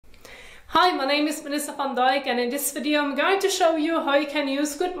Hi, my name is Melissa van Dijk, and in this video I'm going to show you how you can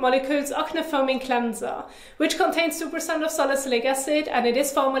use Good Molecules Acne Foaming Cleanser, which contains 2% of salicylic acid, and it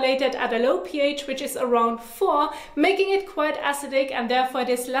is formulated at a low pH, which is around 4, making it quite acidic, and therefore it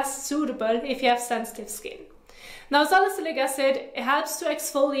is less suitable if you have sensitive skin. Now, salicylic acid helps to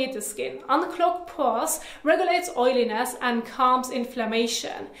exfoliate the skin, unclog pores, regulates oiliness and calms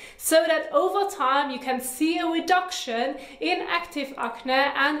inflammation, so that over time you can see a reduction in active acne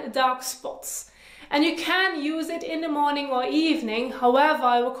and dark spots. And you can use it in the morning or evening. However,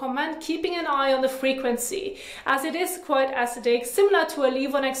 I recommend keeping an eye on the frequency, as it is quite acidic. Similar to a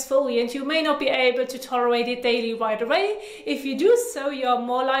leave-on exfoliant, you may not be able to tolerate it daily right away. If you do so, you are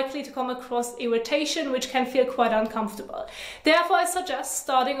more likely to come across irritation, which can feel quite uncomfortable. Therefore, I suggest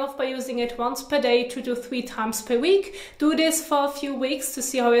starting off by using it once per day, 2 to 3 times per week. Do this for a few weeks to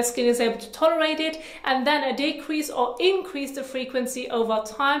see how your skin is able to tolerate it, and then decrease or increase the frequency over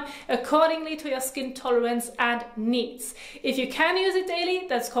time accordingly to your skin tolerance and needs. If you can use it daily,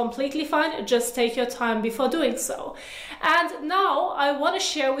 that's completely fine. Just take your time before doing so. And now I want to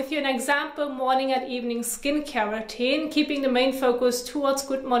share with you an example morning and evening skincare routine, keeping the main focus towards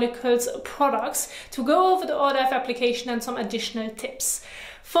Good Molecules products, to go over the order of application and some additional tips.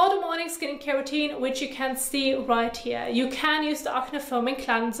 For the morning skincare routine, which you can see right here, you can use the Acne Foaming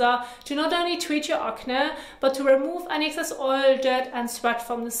Cleanser to not only treat your acne, but to remove any excess oil, dirt and sweat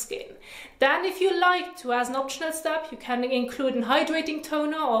from the skin. Then, if you like to, as an optional step, you can include an hydrating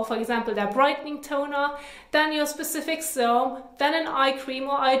toner, or for example the brightening toner, then your specific serum, then an eye cream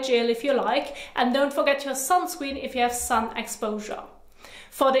or eye gel if you like, and don't forget your sunscreen if you have sun exposure.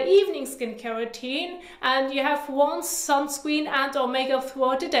 For the evening skincare routine, and you have one sunscreen and or makeup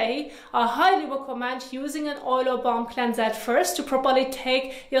throughout the day, I highly recommend using an oil or balm cleanser at first to properly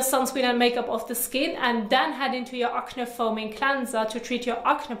take your sunscreen and makeup off the skin, and then head into your Acne Foaming Cleanser to treat your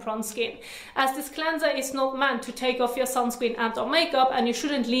acne prone skin, as this cleanser is not meant to take off your sunscreen and or makeup, and you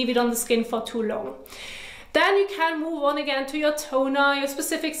shouldn't leave it on the skin for too long. Then you can move on again to your toner, your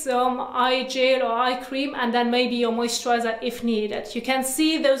specific serum, eye gel or eye cream, and then maybe your moisturizer if needed. You can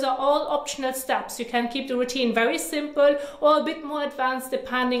see those are all optional steps. You can keep the routine very simple or a bit more advanced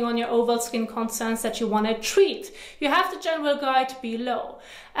depending on your overall skin concerns that you want to treat. You have the general guide below.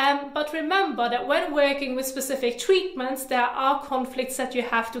 But remember that when working with specific treatments, there are conflicts that you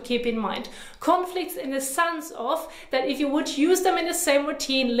have to keep in mind. Conflicts in the sense of that if you would use them in the same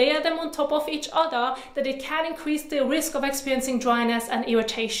routine, layer them on top of each other, that it can increase the risk of experiencing dryness and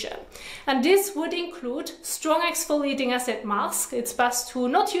irritation. And this would include strong exfoliating acid masks. It's best to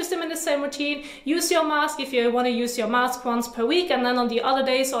not use them in the same routine. Use your mask if you want to use your mask once per week, and then on the other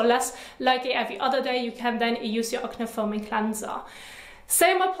days, or less likely every other day, you can then use your Acne Foaming Cleanser.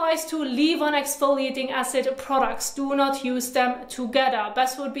 Same applies to leave-on exfoliating acid products. Do not use them together.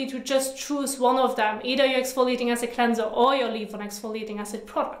 Best would be to just choose one of them, either your exfoliating acid cleanser or your leave-on exfoliating acid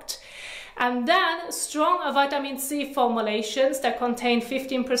product. And then strong vitamin C formulations that contain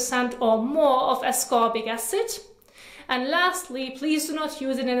 15% or more of ascorbic acid. And lastly, please do not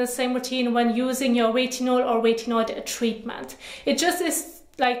use it in the same routine when using your retinol or retinoid treatment. It just is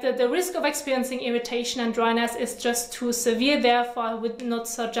like the risk of experiencing irritation and dryness is just too severe. Therefore, I would not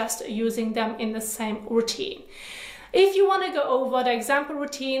suggest using them in the same routine. If you want to go over the example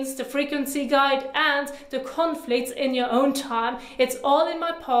routines, the frequency guide and the conflicts in your own time, it's all in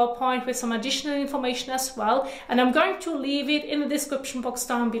my PowerPoint with some additional information as well, and I'm going to leave it in the description box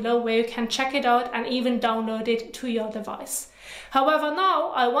down below where you can check it out and even download it to your device. However,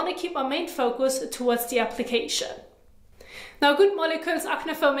 now I want to keep my main focus towards the application. Now, Good Molecules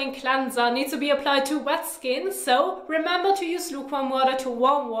Acne Foaming Cleanser needs to be applied to wet skin, so remember to use lukewarm water to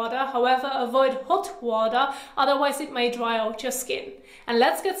warm water. However, avoid hot water, otherwise it may dry out your skin. And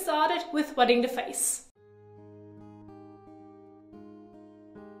let's get started with wetting the face.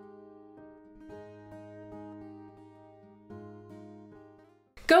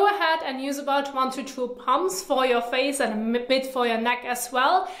 Go ahead and use about 1 to 2 pumps for your face and a bit for your neck as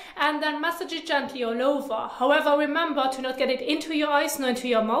well, and then massage it gently all over. However, remember to not get it into your eyes nor into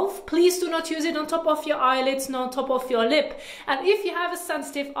your mouth. Please do not use it on top of your eyelids nor on top of your lip. And if you have a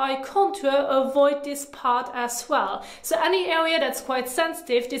sensitive eye contour, avoid this part as well. So any area that's quite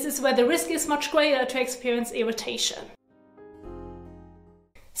sensitive, this is where the risk is much greater to experience irritation.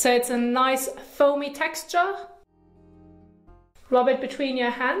 So it's a nice foamy texture. Rub it between your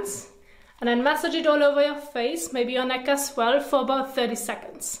hands and then massage it all over your face, maybe your neck as well, for about 30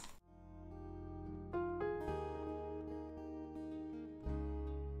 seconds.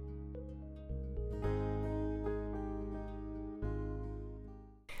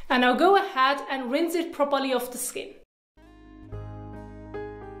 And now go ahead and rinse it properly off the skin.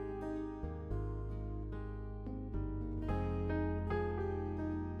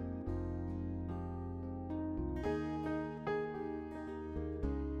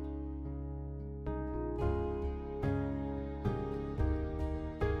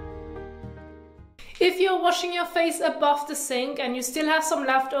 If you're washing your face above the sink and you still have some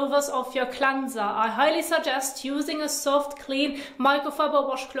leftovers of your cleanser, I highly suggest using a soft, clean microfiber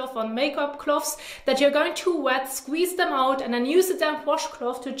washcloth on makeup cloths that you're going to wet, squeeze them out, and then use a damp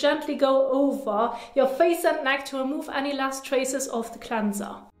washcloth to gently go over your face and neck to remove any last traces of the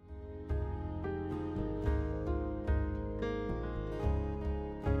cleanser.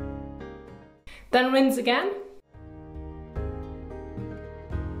 Then rinse again.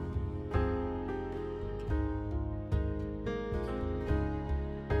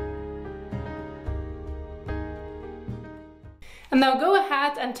 And now go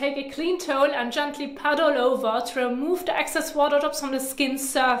ahead and take a clean towel and gently pat all over to remove the excess water drops from the skin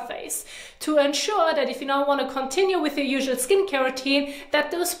surface, to ensure that if you now want to continue with your usual skincare routine,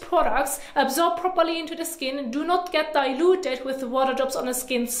 that those products absorb properly into the skin, do not get diluted with the water drops on the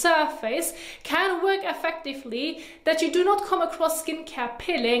skin surface, can work effectively, that you do not come across skincare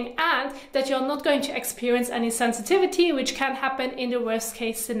peeling, and that you're not going to experience any sensitivity, which can happen in the worst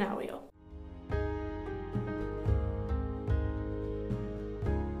case scenario.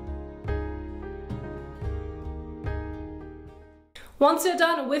 Once you're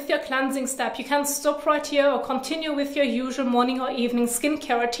done with your cleansing step, you can stop right here or continue with your usual morning or evening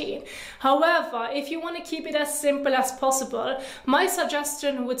skincare routine. However, if you want to keep it as simple as possible, my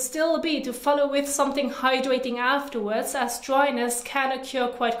suggestion would still be to follow with something hydrating afterwards, as dryness can occur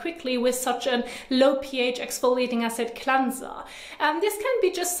quite quickly with such a low pH exfoliating acid cleanser. And this can be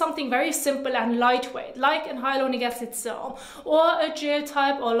just something very simple and lightweight, like an hyaluronic acid serum, or a gel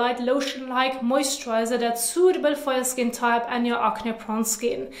type or light lotion-like moisturizer that's suitable for your skin type and your acne prone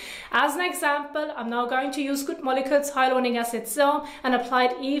skin. As an example, I'm now going to use Good Molecules Hyaluronic Acid Serum and apply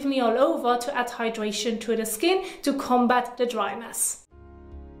it evenly all over to add hydration to the skin to combat the dryness.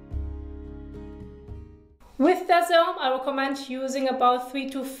 With the serum, I recommend using about 3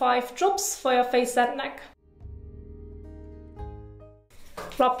 to 5 drops for your face and neck.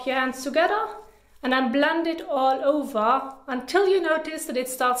 Rub your hands together and then blend it all over until you notice that it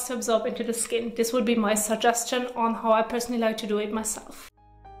starts to absorb into the skin. This would be my suggestion on how I personally like to do it myself.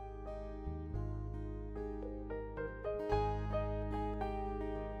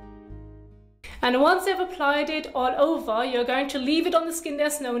 And once you've applied it all over, you're going to leave it on the skin.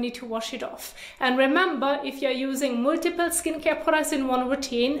 There's no need to wash it off. And remember, if you're using multiple skincare products in one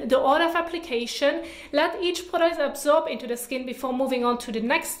routine, the order of application, let each product absorb into the skin before moving on to the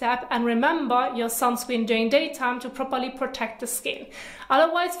next step. And remember your sunscreen during daytime to properly protect the skin.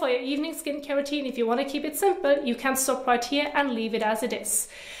 Otherwise, for your evening skincare routine, if you want to keep it simple, you can stop right here and leave it as it is.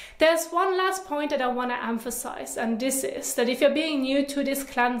 There's one last point that I want to emphasize, and this is that if you're being new to this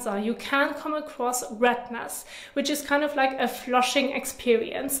cleanser, you can come across redness, which is kind of like a flushing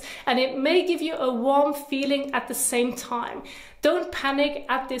experience, and it may give you a warm feeling at the same time. Don't panic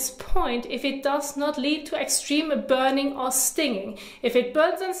at this point if it does not lead to extreme burning or stinging. If it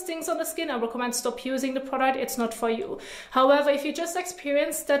burns and stings on the skin, I recommend stop using the product. It's not for you. However, if you just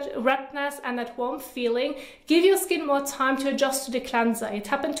experience that redness and that warm feeling, give your skin more time to adjust to the cleanser. It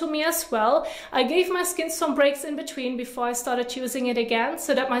happened to me as well. I gave my skin some breaks in between before I started using it again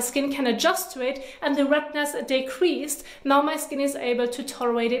so that my skin can adjust to it and the redness decreased. Now my skin is able to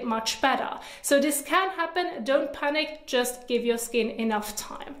tolerate it much better. So this can happen. Don't panic. Just give your skin enough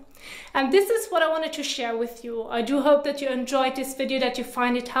time. And this is what I wanted to share with you. I do hope that you enjoyed this video, that you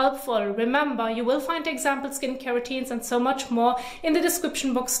find it helpful. Remember, you will find example skincare routines and so much more in the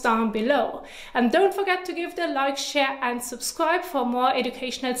description box down below. And don't forget to give the like, share and subscribe for more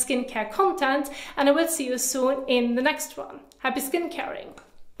educational skincare content. And I will see you soon in the next one. Happy skincaring.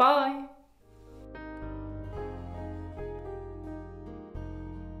 Bye.